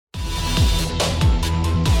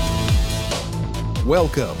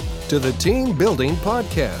Welcome to the Team Building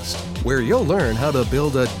Podcast, where you'll learn how to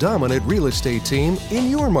build a dominant real estate team in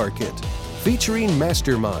your market, featuring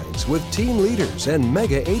masterminds with team leaders and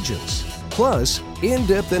mega agents, plus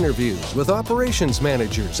in-depth interviews with operations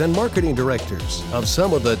managers and marketing directors of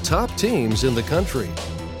some of the top teams in the country.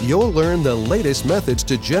 You'll learn the latest methods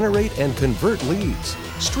to generate and convert leads,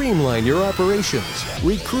 streamline your operations,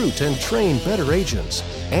 recruit and train better agents,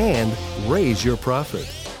 and raise your profit.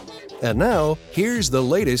 And now, here's the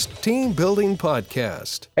latest Team Building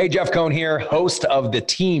Podcast. Hey, Jeff Cohn here, host of the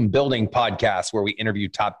Team Building Podcast, where we interview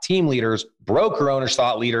top team leaders, broker owners,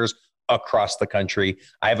 thought leaders across the country.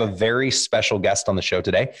 I have a very special guest on the show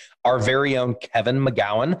today, our very own Kevin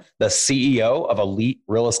McGowan, the CEO of Elite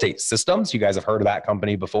Real Estate Systems. You guys have heard of that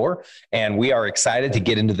company before, and we are excited to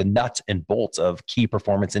get into the nuts and bolts of key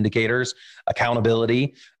performance indicators,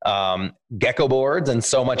 accountability, Gecko boards, and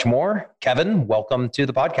so much more. Kevin, welcome to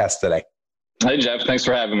the podcast today. Hey, Jeff. Thanks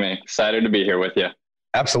for having me. Excited to be here with you.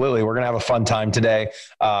 Absolutely. We're going to have a fun time today.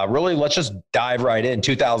 Really, let's just dive right in.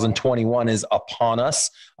 2021 is upon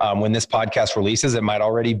us. When this podcast releases, it might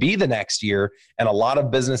already be the next year. And a lot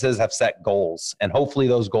of businesses have set goals. And hopefully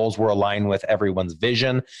those goals will align with everyone's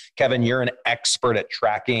vision. Kevin, you're an expert at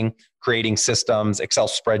tracking, creating systems, Excel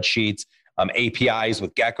spreadsheets, APIs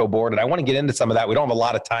with Gecko board. And I want to get into some of that. We don't have a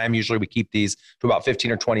lot of time. Usually we keep these to about 15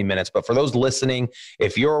 or 20 minutes. But for those listening,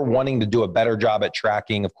 if you're wanting to do a better job at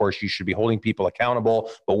tracking, of course, you should be holding people accountable.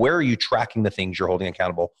 But where are you tracking the things you're holding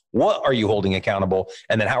accountable? What are you holding accountable?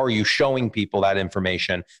 And then how are you showing people that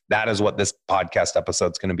information? That is what this podcast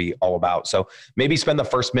episode is going to be all about. So maybe spend the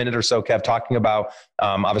first minute or so, Kev, talking about,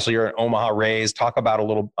 obviously you're in Omaha raised. Talk about a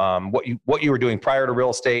little what you were doing prior to real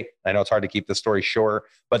estate. I know it's hard to keep this story short,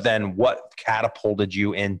 but then what catapulted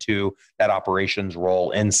you into that operations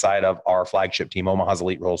role inside of our flagship team, Omaha's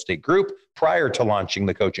Elite Real Estate Group, prior to launching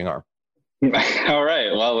the coaching arm? All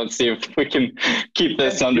right. Well, let's see if we can keep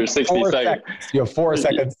this under 60 seconds. You have 4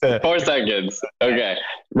 seconds. 4 seconds. Okay.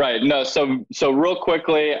 Right. No. So real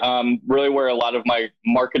quickly, really where a lot of my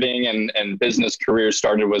marketing and business career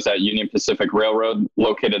started was at Union Pacific Railroad,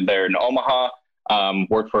 located there in Omaha.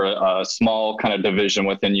 Worked for a small kind of division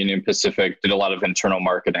within Union Pacific, did a lot of internal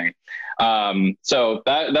marketing. So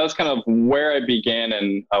that was kind of where I began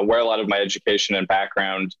and where a lot of my education and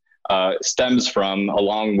background stems from,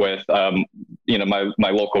 along with, my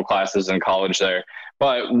local classes in college there.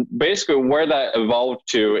 But basically where that evolved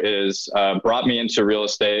to is brought me into real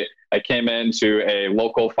estate. I came into a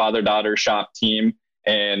local father-daughter shop team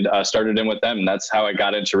and started in with them. And that's how I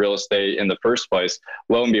got into real estate in the first place.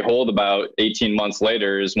 Lo and behold, about 18 months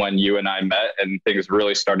later is when you and I met, and things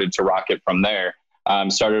really started to rocket from there.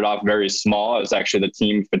 Started off very small. I was actually the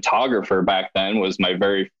team photographer back then, was my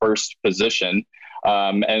very first position.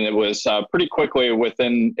 And it was pretty quickly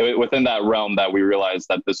within that realm that we realized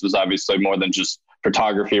that this was obviously more than just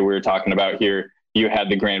photography we were talking about here. You had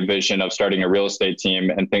the grand vision of starting a real estate team,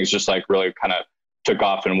 and things just like really kind of took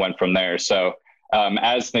off and went from there. So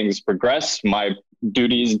as things progressed, my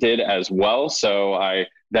duties did as well. So I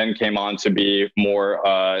then came on to be more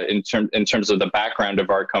in terms of the background of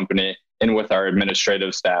our company and with our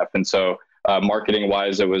administrative staff. And so marketing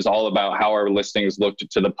wise, it was all about how our listings looked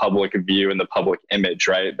to the public view and the public image,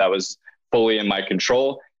 right? That was fully in my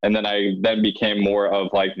control. And then I became more of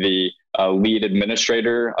like the lead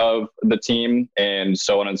administrator of the team and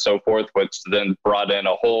so on and so forth, which then brought in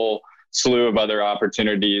a whole slew of other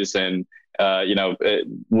opportunities. And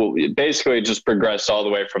it basically just progressed all the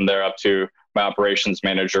way from there up to my operations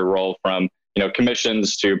manager role, from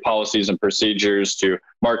commissions to policies and procedures to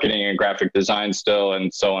marketing and graphic design still,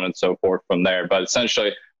 and so on and so forth from there. But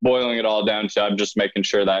essentially boiling it all down to I'm just making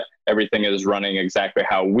sure that everything is running exactly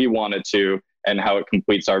how we want it to and how it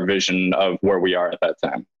completes our vision of where we are at that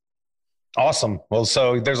time. Awesome. Well,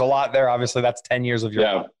 so there's a lot there. Obviously that's 10 years of your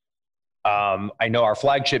life. I know our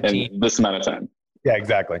flagship team. This amount of time. Yeah,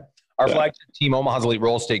 exactly. Our flagship team, Omaha's Elite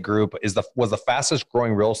Real Estate Group, was the fastest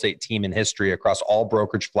growing real estate team in history across all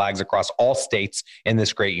brokerage flags, across all states in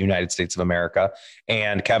this great United States of America.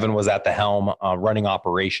 And Kevin was at the helm, running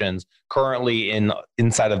operations. Currently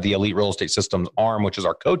inside of the Elite Real Estate Systems arm, which is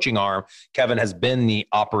our coaching arm, Kevin has been the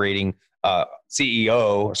operating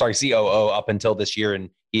COO up until this year, and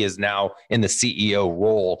he is now in the CEO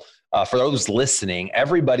role. For those listening,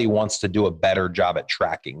 everybody wants to do a better job at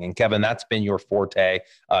tracking. And Kevin, that's been your forte,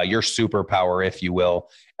 your superpower, if you will.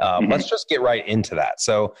 Let's just get right into that.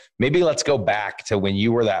 So maybe let's go back to when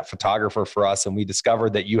you were that photographer for us, and we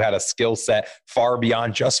discovered that you had a skill set far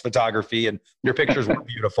beyond just photography, and your pictures were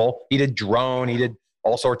beautiful. He did drone, he did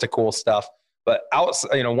all sorts of cool stuff. But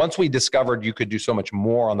once we discovered you could do so much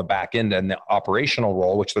more on the back end and the operational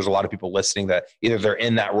role, which there's a lot of people listening that either they're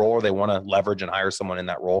in that role or they want to leverage and hire someone in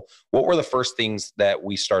that role. What were the first things that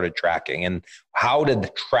we started tracking, and how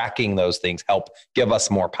did tracking those things help give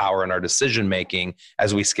us more power in our decision-making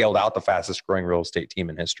as we scaled out the fastest growing real estate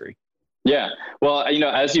team in history? Yeah. Well,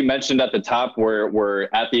 as you mentioned at the top, we're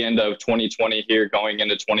at the end of 2020 here, going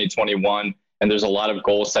into 2021. And there's a lot of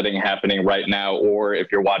goal setting happening right now, or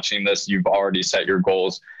if you're watching this, you've already set your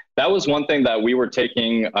goals. That was one thing that we were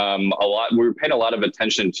taking we were paying a lot of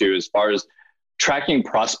attention to, as far as tracking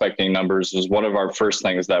prospecting numbers was one of our first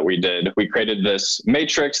things that we did. We created this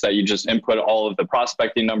matrix that you just input all of the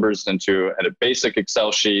prospecting numbers into a basic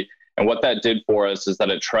Excel sheet. And what that did for us is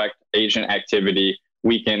that it tracked agent activity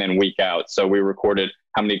week in and week out. So we recorded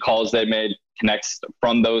how many calls they made, connects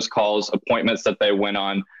from those calls, appointments that they went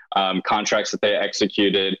on, contracts that they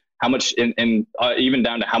executed, how much even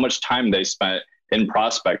down to how much time they spent in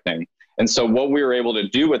prospecting. And so what we were able to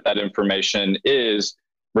do with that information is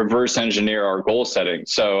reverse engineer our goal setting.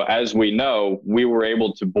 So as we know, we were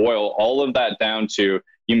able to boil all of that down to,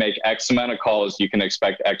 you make X amount of calls, you can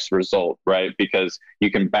expect X result, right? Because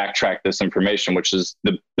you can backtrack this information, which is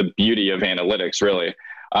the beauty of analytics, really.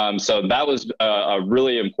 So that was a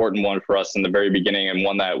really important one for us in the very beginning, and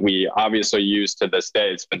one that we obviously use to this day.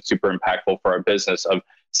 It's been super impactful for our business, of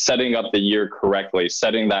setting up the year correctly,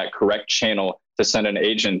 setting that correct channel to send an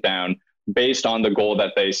agent down based on the goal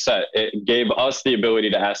that they set. It gave us the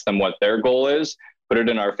ability to ask them what their goal is, put it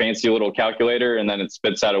in our fancy little calculator, and then it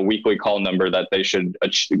spits out a weekly call number that they should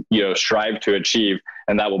strive to achieve,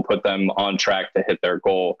 and that will put them on track to hit their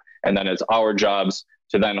goal. And then it's our jobs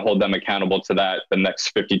to then hold them accountable to that the next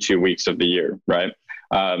 52 weeks of the year, right?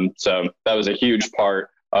 So that was a huge part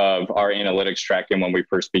of our analytics tracking when we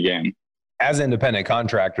first began. As independent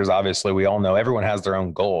contractors, obviously, we all know everyone has their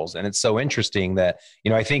own goals. And it's so interesting that,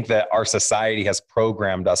 I think that our society has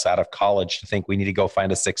programmed us out of college to think we need to go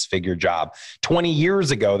find a 6-figure job. 20 years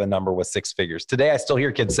ago, the number was 6 figures. Today, I still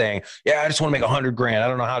hear kids saying, yeah, I just want to make $100,000. I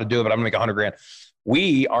don't know how to do it, but I'm going to make $100,000.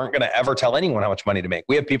 We aren't going to ever tell anyone how much money to make.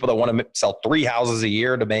 We have people that want to sell 3 houses a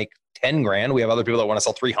year to make $10,000. We have other people that want to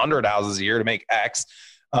sell 300 houses a year to make X.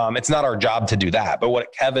 It's not our job to do that. But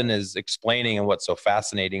what Kevin is explaining, and what's so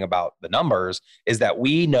fascinating about the numbers, is that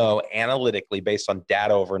we know analytically, based on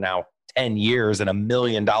data over now 10 years and $1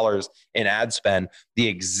 million in ad spend, the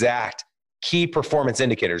exact key performance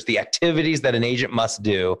indicators, the activities that an agent must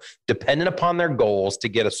do dependent upon their goals to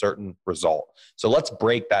get a certain result. So let's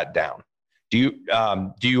break that down. Do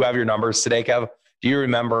you have your numbers today, Kev? Do you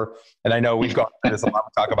remember, and I know we've gone through this a lot,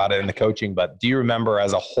 we talk about it in the coaching, but do you remember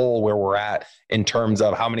as a whole where we're at in terms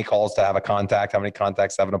of how many calls to have a contact, how many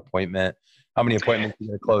contacts to have an appointment, how many appointments to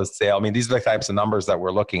get a closed sale? I mean, these are the types of numbers that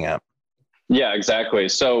we're looking at. Yeah, exactly.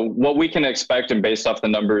 So what we can expect, and based off the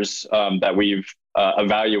numbers that we've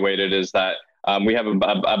evaluated, is that we have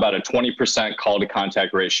about a 20% call to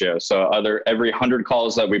contact ratio. So every 100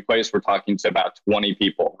 calls that we place, we're talking to about 20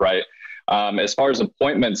 people, right? As far as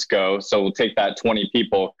appointments go, so we'll take that 20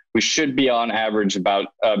 people, we should be on average about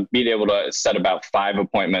being able to set about 5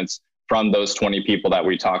 appointments from those 20 people that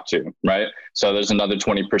we talk to, right? So there's another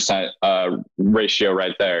 20% ratio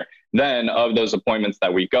right there. Then of those appointments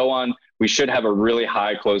that we go on, we should have a really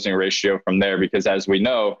high closing ratio from there, because as we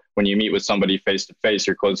know, when you meet with somebody face to face,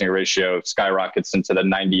 your closing ratio skyrockets into the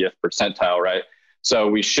 90th percentile, right? So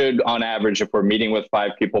we should, on average, if we're meeting with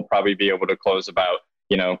 5 people, probably be able to close about,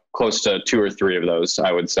 close to 2 or 3 of those,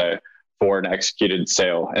 I would say, for an executed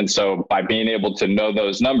sale. And so by being able to know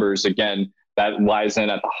those numbers, again, that lies in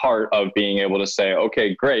at the heart of being able to say,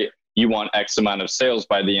 okay, great, you want X amount of sales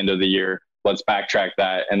by the end of the year. Let's backtrack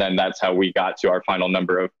that. And then that's how we got to our final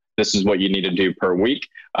number of, this is what you need to do per week.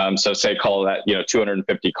 So say call that,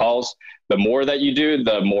 250 calls. The more that you do,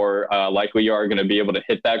 the more likely you are going to be able to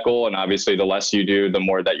hit that goal. And obviously the less you do, the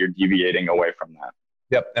more that you're deviating away from that.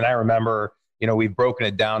 Yep. And I remember, we've broken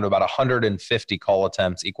it down to about 150 call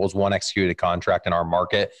attempts equals 1 executed contract in our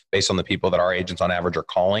market based on the people that our agents on average are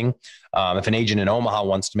calling. If an agent in Omaha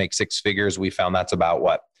wants to make 6 figures, we found that's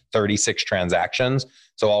about 36 transactions.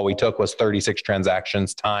 So all we took was 36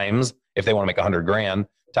 transactions times, if they want to make $100,000,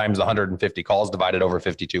 times 150 calls divided over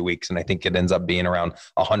 52 weeks. And I think it ends up being around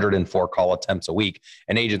 104 call attempts a week.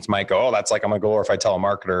 And agents might go, oh, that's like I'm a glorified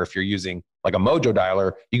telemarketer. If you're using like a Mojo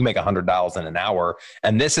dialer, you can make $100 in an hour.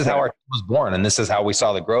 And this is how our team was born. And this is how we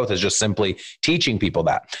saw the growth, is just simply teaching people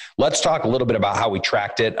that. Let's talk a little bit about how we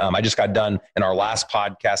tracked it. I just got done in our last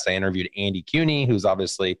podcast. I interviewed Andy Cuny, who's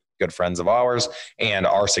obviously good friends of ours, and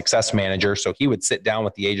our success manager. So he would sit down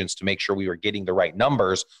with the agents to make sure we were getting the right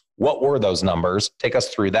numbers. What were those numbers? Take us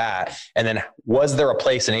through that. And then was there a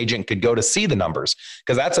place an agent could go to see the numbers?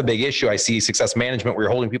 Because that's a big issue. I see success management where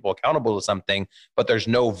you're holding people accountable to something, but there's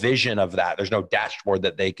no vision of that. There's no dashboard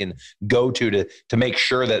that they can go to make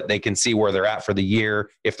sure that they can see where they're at for the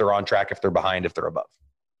year, if they're on track, if they're behind, if they're above.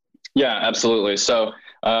 Yeah, absolutely. So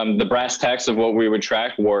the brass tacks of what we would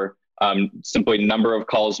track were simply number of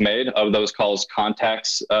calls made, of those calls,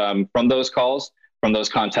 contacts from those calls, from those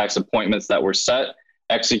contacts, appointments that were set,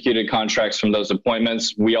 executed contracts from those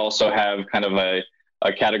appointments. We also have kind of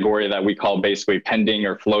a category that we call basically pending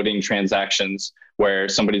or floating transactions, where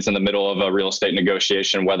somebody's in the middle of a real estate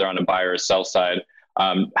negotiation, whether on a buyer or sell side,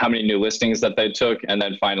 how many new listings that they took, and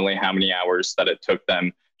then finally how many hours that it took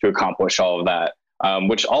them to accomplish all of that.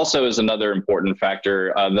 Which also is another important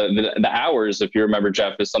factor. The hours, if you remember,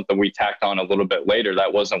 Jeff, is something we tacked on a little bit later.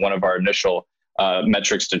 That wasn't one of our initial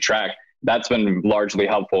metrics to track. That's been largely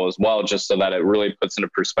helpful as well, just so that it really puts into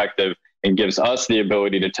perspective and gives us the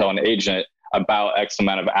ability to tell an agent about X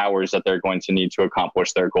amount of hours that they're going to need to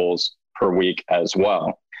accomplish their goals per week as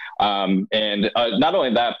well. And not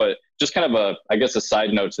only that, but just kind of a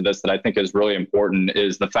side note to this that I think is really important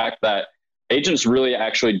is the fact that agents really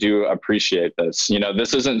actually do appreciate this. You know,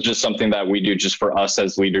 this isn't just something that we do just for us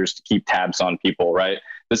as leaders to keep tabs on people, right?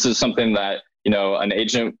 This is something that, you know, an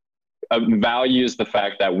agent values the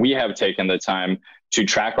fact that we have taken the time to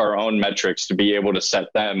track our own metrics to be able to set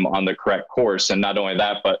them on the correct course. And not only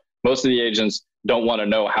that, but most of the agents don't want to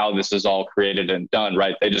know how this is all created and done,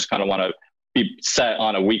 right? They just kind of want to be set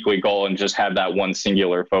on a weekly goal and just have that one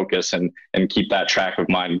singular focus and keep that track of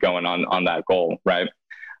mind going on that goal, right?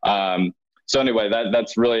 So anyway,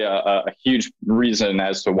 that's really a huge reason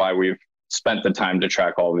as to why we've spent the time to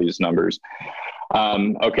track all these numbers.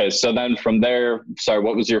 Okay, so then from there, sorry,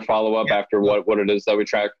 what was your follow-up after what it is that we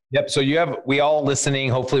track? Yep. So we all listening,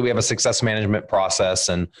 hopefully we have a success management process.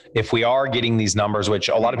 And if we are getting these numbers, which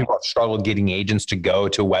a lot of people have struggled getting agents to go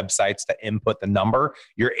to websites to input the number,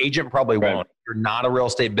 your agent probably won't. If you're not a real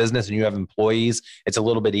estate business and you have employees, it's a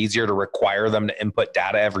little bit easier to require them to input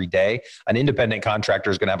data every day. An independent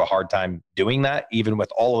contractor is going to have a hard time doing that, even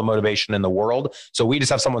with all of the motivation in the world. So we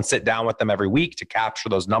just have someone sit down with them every week to capture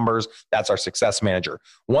those numbers. That's our success manager.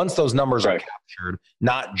 Once those numbers are captured,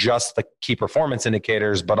 not just the key performance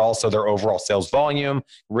indicators, but also their overall sales volume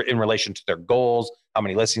in relation to their goals, how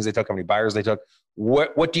many listings they took, how many buyers they took.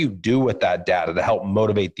 What do you do with that data to help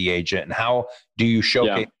motivate the agent? And how do you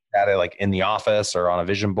showcase data, like in the office or on a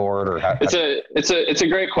vision board? Or it's a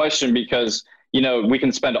great question, because you know, we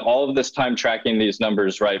can spend all of this time tracking these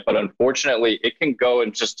numbers, right? But unfortunately, it can go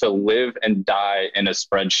and just to live and die in a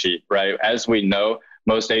spreadsheet, right? As we know,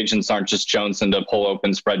 most agents aren't just jonesing to pull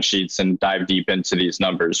open spreadsheets and dive deep into these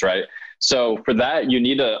numbers, right? So for that, you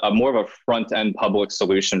need a more of a front-end public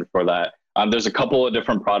solution for that. There's a couple of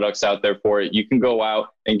different products out there for it. You can go out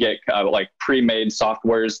and get like pre-made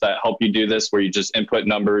softwares that help you do this, where you just input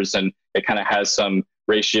numbers and it kind of has some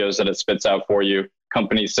ratios that it spits out for you.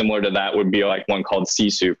 Companies similar to that would be like one called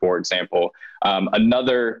Sisu, for example.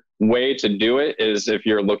 Another way to do it is if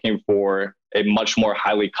you're looking for a much more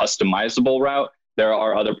highly customizable route, there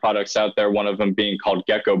are other products out there, one of them being called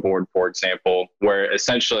Gecko Board, for example, where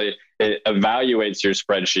essentially it evaluates your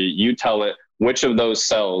spreadsheet. You tell it which of those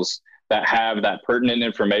cells that have that pertinent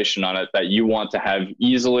information on it that you want to have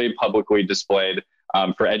easily publicly displayed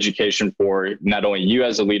for education for not only you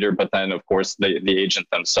as a leader, but then of course the agent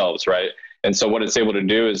themselves, right? And so what it's able to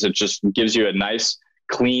do is it just gives you a nice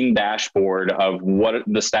clean dashboard of what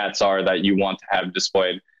the stats are that you want to have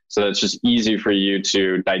displayed. So it's just easy for you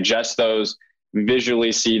to digest those,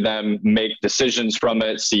 visually see them, make decisions from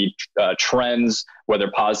it, see trends, whether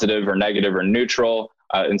positive or negative or neutral,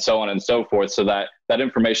 and so on and so forth, so that that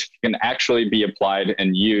information can actually be applied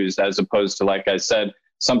and used, as opposed to, like I said,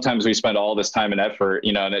 sometimes we spend all this time and effort,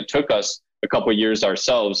 you know, and it took us a couple of years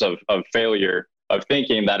ourselves of failure of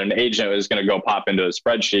thinking that an agent is going to go pop into a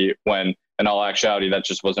spreadsheet, when in all actuality, that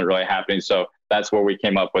just wasn't really happening. So that's where we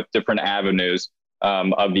came up with different avenues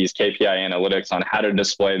of these KPI analytics on how to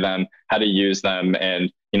display them, how to use them,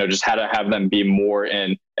 and, you know, just how to have them be more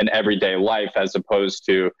in an everyday life, as opposed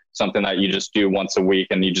to something that you just do once a week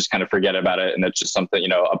and you just kind of forget about it. And it's just something, you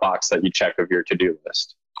know, a box that you check of your to-do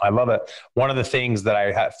list. I love it. One of the things that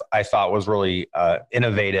I thought was really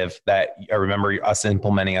innovative that I remember us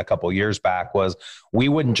implementing a couple of years back was we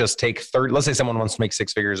wouldn't just take 30. Let's say someone wants to make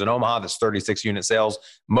 6 figures in Omaha. That's 36 unit sales.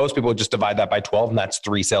 Most people would just divide that by 12, and that's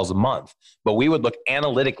 3 sales a month. But we would look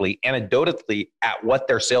analytically, anecdotally at what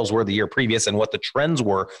their sales were the year previous and what the trends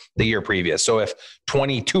were the year previous. So if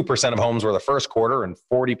 22% of homes were the first quarter and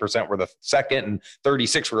 40% were the second and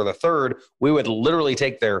 36 were the third, we would literally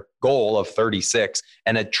take their goal of 36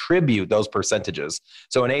 and attribute those percentages.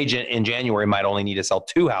 So an agent in January might only need to sell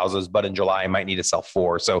 2 houses, but in July might need to sell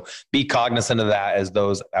 4. So be cognizant of that as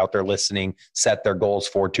those out there listening set their goals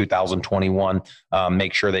for 2021.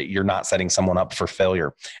 Make sure that you're not setting someone up for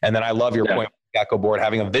failure. And then I love your point. Gecko board,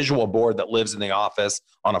 having a visual board that lives in the office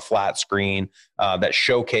on a flat screen that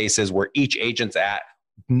showcases where each agent's at,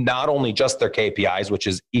 not only just their KPIs, which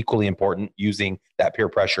is equally important using that peer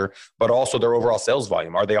pressure, but also their overall sales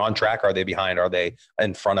volume. Are they on track? Are they behind? Are they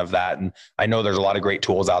in front of that? And I know there's a lot of great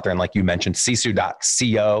tools out there. And like you mentioned,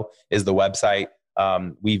 sisu.co is the website.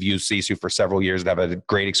 We've used Sisu for several years and have a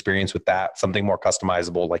great experience with that. Something more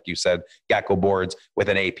customizable, like you said, Gecko boards with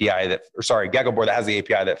an API Gecko board that has the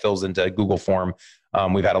API that fills into Google Form.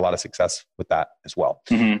 We've had a lot of success with that as well.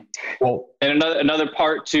 Mm-hmm. Well, and another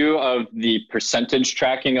part too of the percentage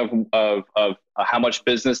tracking of how much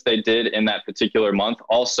business they did in that particular month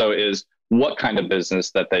also is what kind of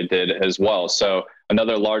business that they did as well. So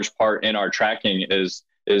another large part in our tracking is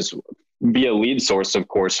via lead source, of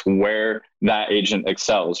course, where that agent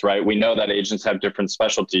excels, right? We know that agents have different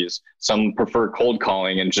specialties. Some prefer cold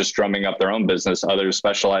calling and just drumming up their own business. Others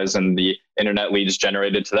specialize in the internet leads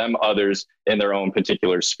generated to them, others in their own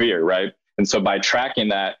particular sphere, right? And so by tracking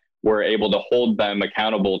that, we're able to hold them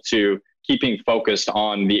accountable to keeping focused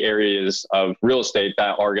on the areas of real estate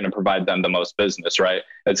that are going to provide them the most business, right?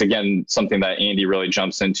 That's, again, something that Andy really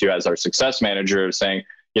jumps into as our success manager of saying,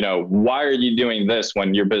 why are you doing this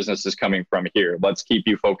when your business is coming from here? Let's keep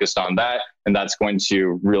you focused on that. And that's going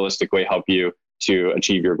to realistically help you to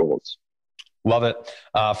achieve your goals. Love it.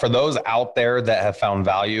 For those out there that have found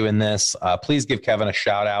value in this, please give Kevin a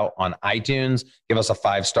shout out on iTunes. Give us a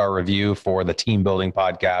 5-star review for the Team Building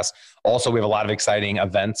Podcast. Also, we have a lot of exciting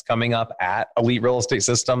events coming up at Elite Real Estate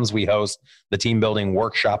Systems. We host the Team Building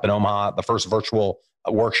Workshop in Omaha, the first virtual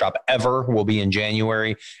workshop ever will be in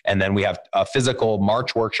January. And then we have a physical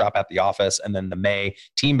March workshop at the office. And then the May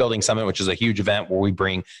Team Building Summit, which is a huge event where we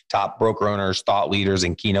bring top broker owners, thought leaders,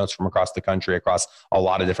 and keynotes from across the country, across a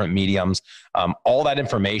lot of different mediums. All that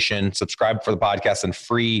information, subscribe for the podcast and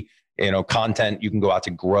free, content you can go out to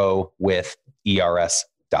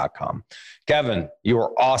growwithers.com. Kevin, you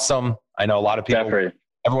are awesome. I know a lot of people,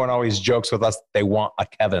 everyone always jokes with us, they want a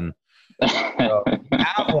Kevin. So we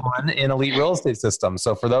have one in Elite Real Estate Systems.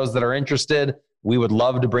 So for those that are interested, we would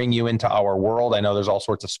love to bring you into our world. I know there's all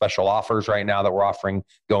sorts of special offers right now that we're offering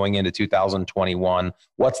going into 2021.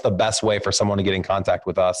 What's the best way for someone to get in contact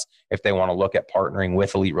with us if they want to look at partnering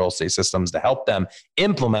with Elite Real Estate Systems to help them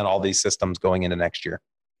implement all these systems going into next year?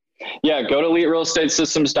 Yeah, go to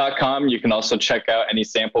eliterealestatesystems.com. You can also check out any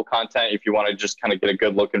sample content if you want to just kind of get a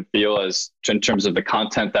good look and feel as in terms of the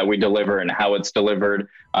content that we deliver and how it's delivered.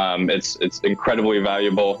 It's incredibly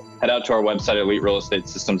valuable. Head out to our website,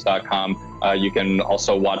 eliterealestatesystems.com. You can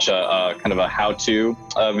also watch a kind of a how-to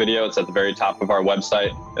video. It's at the very top of our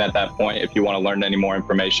website. And at that point, if you want to learn any more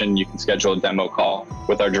information, you can schedule a demo call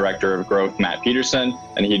with our Director of Growth, Matt Peterson,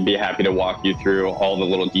 and he'd be happy to walk you through all the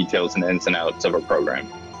little details and ins and outs of our program.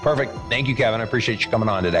 Perfect. Thank you, Kevin. I appreciate you coming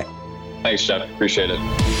on today. Thanks, Jeff. Appreciate it.